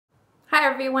Hi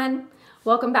everyone,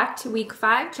 welcome back to week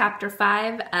 5, chapter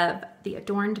 5 of the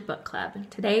Adorned book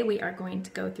club. Today we are going to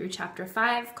go through chapter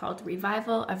 5 called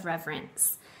Revival of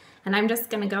Reverence. And I'm just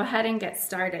going to go ahead and get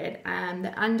started.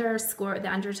 The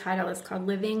undertitle is called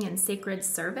Living in Sacred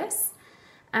Service.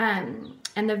 And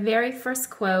the very first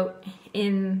quote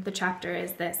in the chapter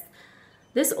is this: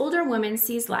 "This older woman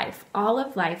sees life, all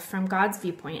of life, from God's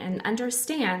viewpoint and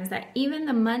understands that even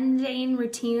the mundane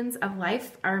routines of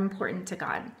life are important to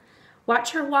God.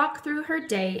 Watch her walk through her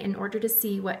day in order to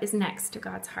see what is next to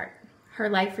God's heart. Her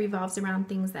life revolves around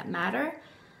things that matter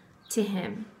to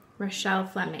Him." Rochelle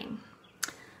Fleming.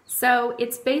 So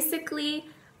it's basically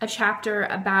a chapter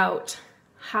about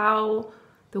how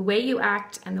the way you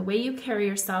act and the way you carry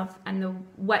yourself and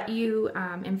what you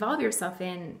involve yourself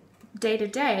in day to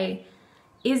day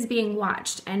is being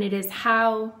watched, and it is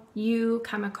how you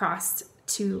come across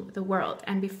to the world.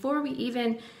 And before we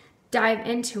even dive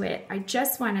into it, I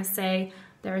just want to say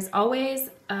there's always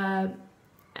an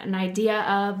idea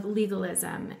of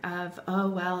legalism, of, oh,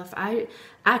 well, if I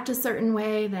act a certain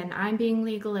way, then I'm being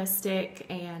legalistic,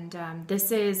 and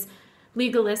this is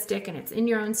legalistic, and it's in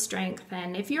your own strength.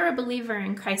 And if you're a believer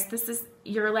in Christ,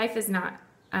 your life is not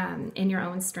in your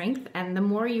own strength, and the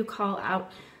more you call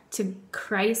out to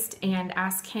Christ and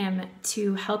ask Him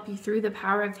to help you through the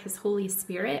power of His Holy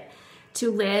Spirit to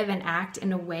live and act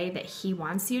in a way that He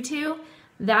wants you to,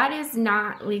 that is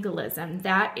not legalism.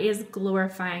 That is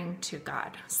glorifying to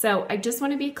God. So I just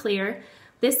want to be clear.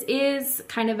 This is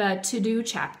kind of a to-do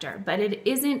chapter, but it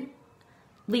isn't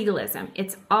legalism.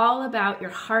 It's all about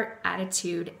your heart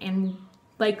attitude and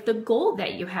like the goal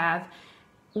that you have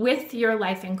with your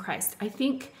life in Christ. I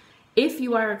think if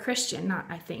you are a Christian,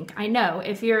 I know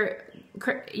if you're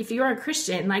a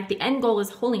Christian, like the end goal is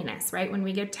holiness, right? When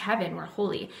we get to heaven, we're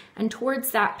holy. And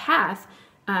towards that path,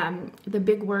 the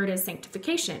big word is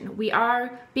sanctification. We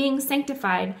are being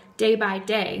sanctified day by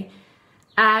day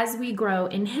as we grow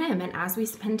in Him and as we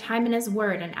spend time in His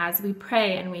Word and as we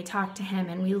pray and we talk to Him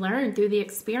and we learn through the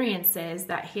experiences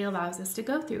that He allows us to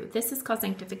go through. This is called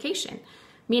sanctification,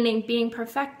 meaning being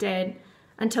perfected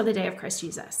until the day of Christ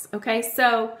Jesus. Okay,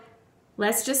 so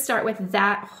let's just start with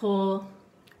that whole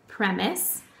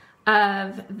premise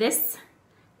of this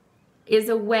is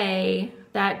a way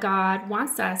that God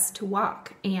wants us to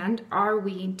walk, and are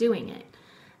we doing it?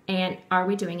 And are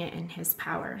we doing it in His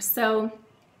power? So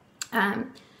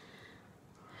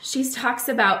she talks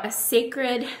about a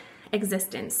sacred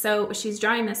existence. So she's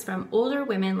drawing this from older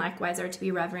women likewise are to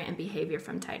be reverent in behavior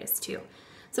from Titus 2.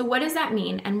 So what does that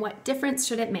mean, and what difference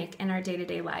should it make in our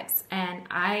day-to-day lives? And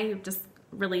I just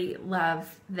really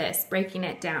love this, breaking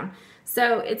it down.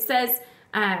 So it says,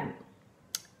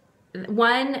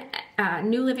 one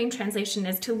New Living Translation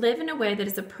is to live in a way that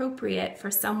is appropriate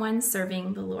for someone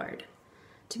serving the Lord.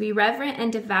 To be reverent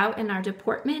and devout in our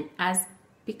deportment as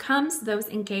becomes those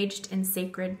engaged in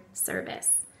sacred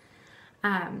service.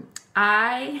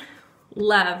 I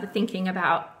love thinking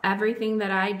about everything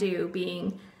that I do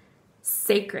being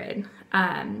sacred,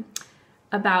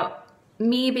 about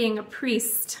me being a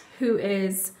priest who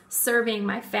is serving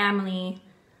my family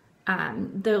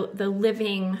the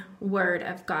living Word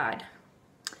of God.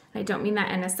 I don't mean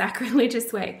that in a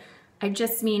sacrilegious way. I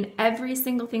just mean every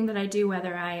single thing that I do,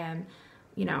 whether I am,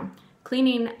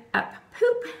 cleaning up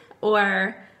poop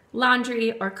or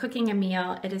laundry or cooking a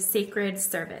meal, it is sacred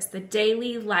service. The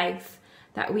daily life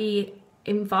that we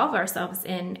involve ourselves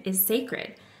in is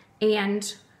sacred.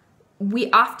 And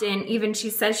we often, even she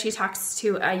says she talks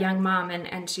to a young mom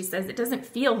and she says, it doesn't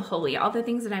feel holy. All the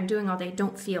things that I'm doing all day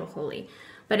don't feel holy.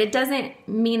 But it doesn't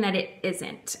mean that it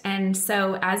isn't. And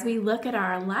so as we look at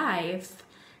our life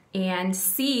and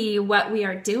see what we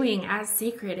are doing as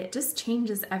sacred, it just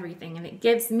changes everything. And it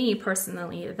gives me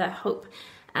personally the hope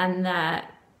and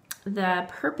the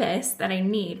purpose that I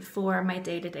need for my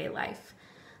day-to-day life.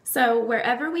 So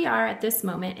wherever we are at this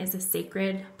moment is a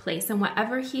sacred place, and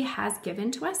whatever He has given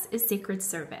to us is sacred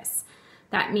service.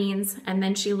 That means, and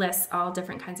then she lists all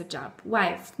different kinds of job: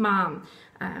 wife, mom,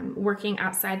 working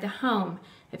outside the home.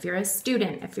 If you're a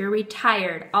student, if you're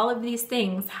retired, all of these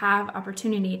things have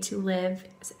opportunity to live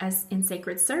as in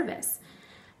sacred service.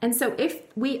 And so if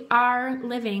we are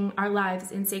living our lives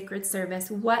in sacred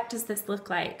service, what does this look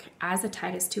like as a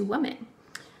Titus 2 woman?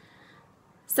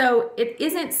 So it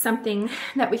isn't something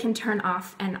that we can turn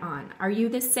off and on. Are you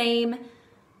the same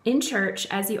in church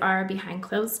as you are behind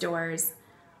closed doors?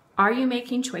 Are you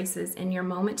making choices in your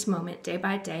moment to moment, day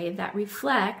by day, that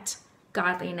reflect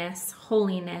godliness,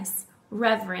 holiness,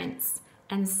 reverence,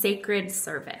 and sacred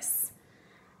service?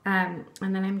 And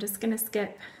then I'm just going to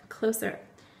skip closer.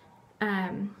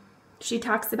 She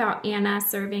talks about Anna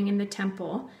serving in the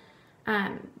temple.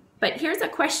 But here's a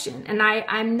question, and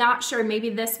I'm not sure, maybe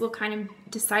this will kind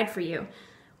of decide for you.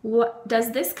 What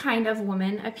does this kind of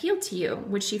woman appeal to you?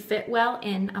 Would she fit well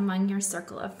in among your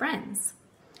circle of friends?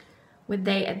 Would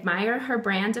they admire her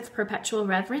brand of perpetual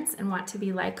reverence and want to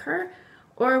be like her?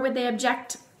 Or would they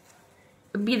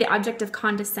be the object of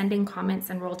condescending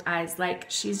comments and rolled eyes, like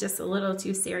she's just a little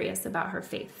too serious about her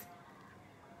faith?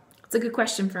 It's a good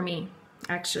question for me,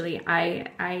 actually. I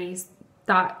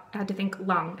had to think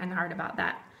long and hard about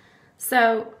that.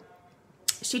 So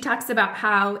she talks about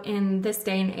how in this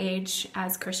day and age,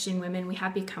 as Christian women, we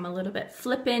have become a little bit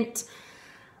flippant.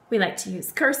 We like to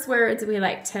use curse words. We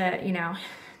like to,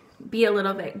 be a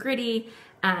little bit gritty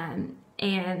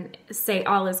and say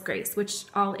all is grace, which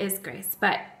all is grace.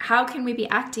 But how can we be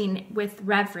acting with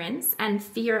reverence and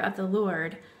fear of the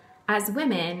Lord as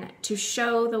women to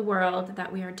show the world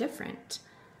that we are different?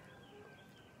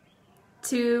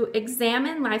 To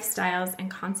examine lifestyles and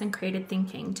consecrated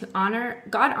thinking, to honor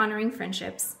God-honoring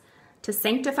friendships, to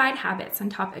sanctified habits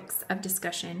and topics of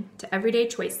discussion, to everyday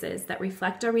choices that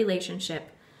reflect our relationship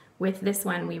with this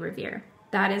one we revere.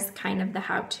 That is kind of the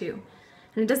how-to.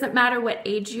 And it doesn't matter what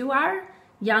age you are,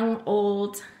 young,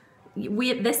 old,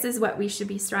 this is what we should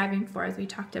be striving for, as we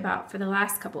talked about for the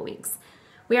last couple weeks.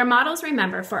 We are models,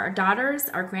 remember, for our daughters,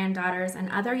 our granddaughters, and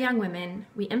other young women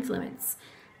we influence.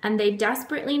 And they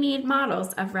desperately need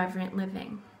models of reverent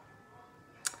living.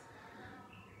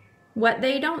 What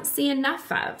they don't see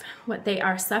enough of, what they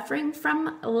are suffering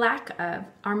from lack of,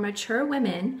 are mature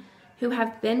women who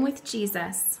have been with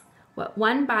Jesus, what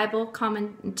one Bible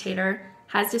commentator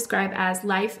has described as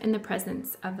life in the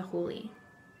presence of the holy.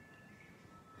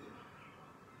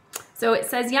 So it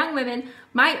says young women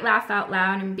might laugh out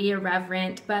loud and be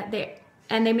irreverent, they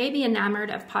may be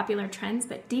enamored of popular trends,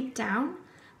 but deep down,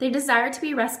 they desire to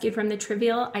be rescued from the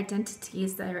trivial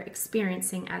identities that are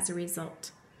experiencing as a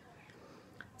result.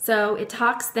 So it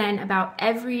talks then about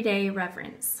everyday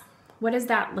reverence. What does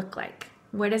that look like?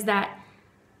 What does that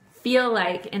feel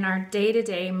like in our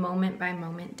day-to-day,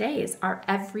 moment-by-moment days, our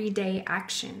everyday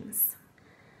actions?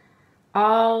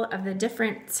 All of the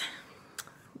different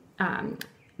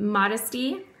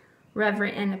modesty,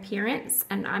 reverent in appearance,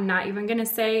 and I'm not even going to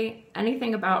say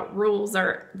anything about rules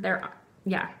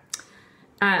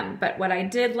but what I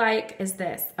did like is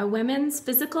this: a woman's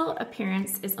physical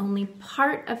appearance is only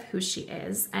part of who she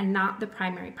is and not the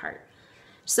primary part.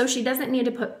 So she doesn't need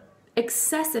to put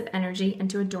excessive energy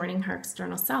into adorning her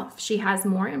external self. She has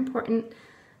more important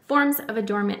forms of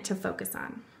adornment to focus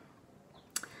on.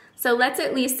 So let's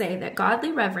at least say that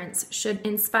godly reverence should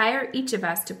inspire each of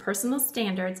us to personal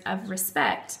standards of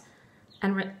respect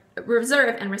and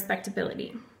reserve and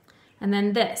respectability. And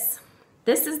then this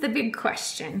is the big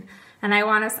question. And I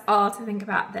want us all to think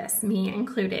about this, me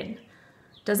included.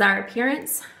 Does our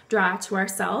appearance draw to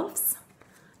ourselves?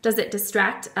 Does it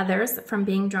distract others from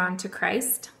being drawn to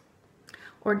Christ?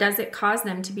 Or does it cause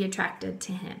them to be attracted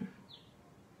to Him?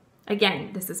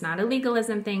 Again, this is not a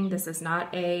legalism thing. This is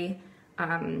not a,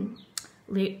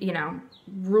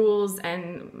 rules,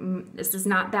 and this is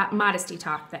not that modesty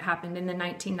talk that happened in the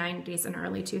 1990s and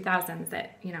early 2000s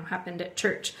that, happened at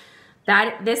church.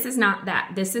 This is not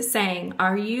that. This is saying,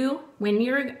 when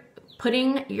you're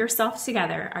putting yourself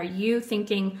together, are you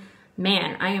thinking,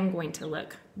 man, I am going to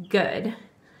look good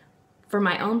for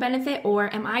my own benefit,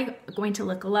 or am I going to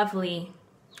look lovely,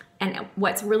 and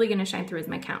what's really going to shine through is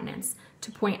my countenance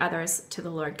to point others to the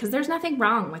Lord? Because there's nothing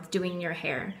wrong with doing your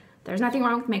hair. There's nothing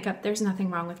wrong with makeup. There's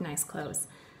nothing wrong with nice clothes.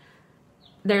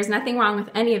 There's nothing wrong with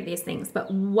any of these things,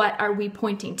 but what are we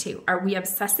pointing to? Are we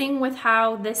obsessing with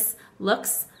how this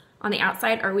looks on the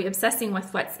outside? Are we obsessing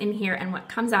with what's in here and what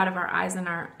comes out of our eyes and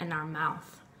our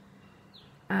mouth?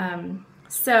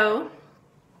 So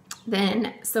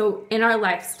in our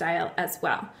lifestyle as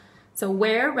well. So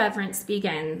where reverence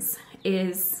begins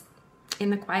is in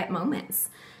the quiet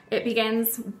moments. It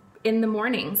begins in the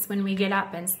mornings when we get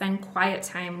up and spend quiet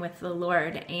time with the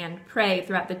Lord and pray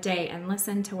throughout the day and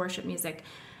listen to worship music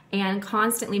and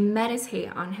constantly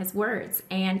meditate on His words.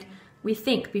 And we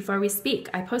think before we speak.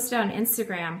 I posted on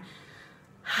Instagram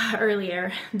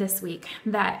earlier this week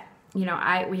that, we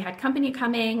had company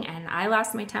coming and I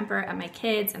lost my temper at my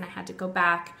kids and I had to go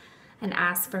back and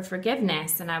ask for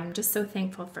forgiveness. And I'm just so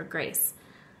thankful for grace.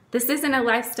 This isn't a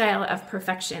lifestyle of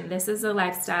perfection. This is a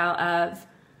lifestyle of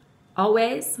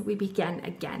always we begin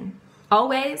again.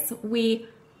 Always we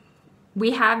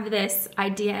have this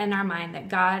idea in our mind that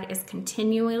God is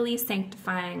continually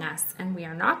sanctifying us and we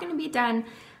are not going to be done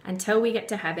until we get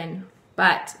to heaven,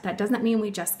 but that doesn't mean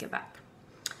we just give up.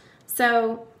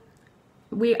 So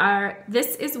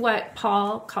this is what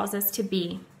Paul calls us to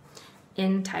be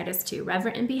in Titus 2,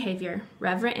 reverent in behavior,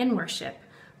 reverent in worship,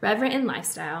 reverent in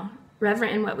lifestyle,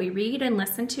 reverent in what we read and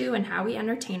listen to and how we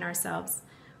entertain ourselves,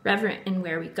 reverent in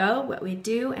where we go, what we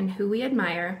do, and who we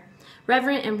admire,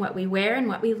 reverent in what we wear and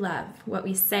what we love, what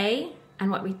we say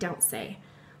and what we don't say,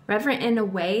 reverent in a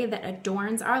way that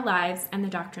adorns our lives and the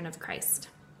doctrine of Christ.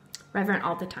 Reverent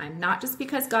all the time, not just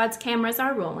because God's cameras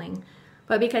are rolling,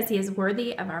 but because he is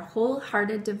worthy of our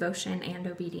wholehearted devotion and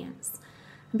obedience,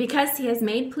 because he has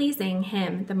made pleasing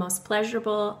him the most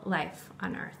pleasurable life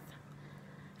on earth.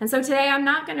 And so today I'm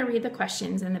not going to read the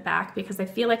questions in the back because I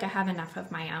feel like I have enough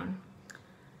of my own.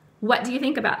 What do you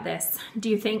think about this? Do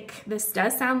you think this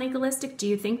does sound legalistic? Do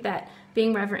you think that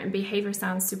being reverent in behavior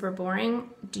sounds super boring?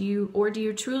 Do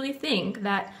you truly think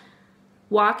that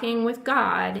walking with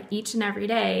God each and every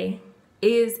day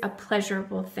is a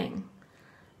pleasurable thing?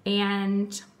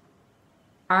 And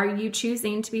are you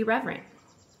choosing to be reverent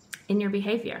in your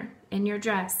behavior, in your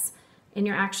dress, in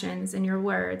your actions, in your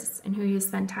words, in who you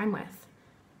spend time with,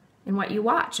 in what you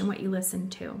watch and what you listen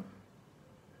to?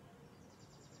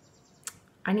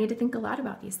 I need to think a lot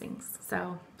about these things.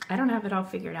 So I don't have it all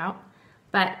figured out,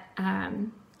 but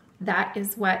that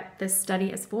is what this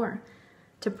study is for,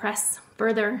 to press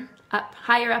further up,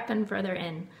 higher up and further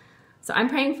in. So I'm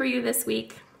praying for you this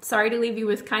week. Sorry to leave you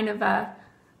with kind of a,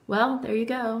 well, there you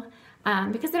go,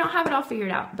 because I don't have it all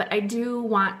figured out, but I do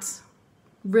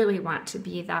really want to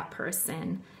be that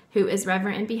person who is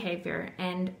reverent in behavior.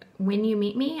 And when you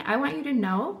meet me, I want you to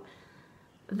know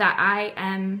that I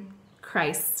am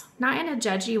Christ, not in a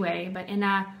judgy way, but in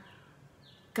a,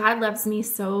 God loves me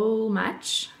so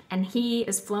much and he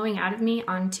is flowing out of me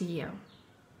onto you.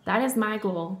 That is my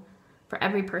goal for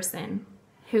every person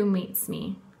who meets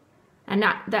me. And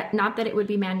not that it would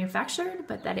be manufactured,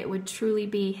 but that it would truly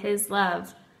be his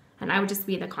love and I would just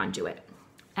be the conduit.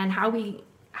 And how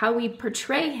we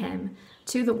portray him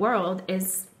to the world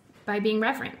is by being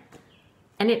reverent.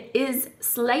 And it feels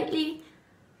slightly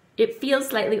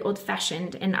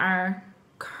old-fashioned in our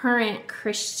current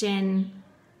Christian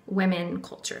women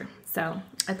culture. So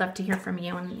I'd love to hear from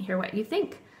you and hear what you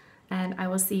think. And I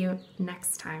will see you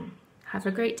next time. Have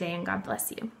a great day and God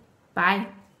bless you. Bye.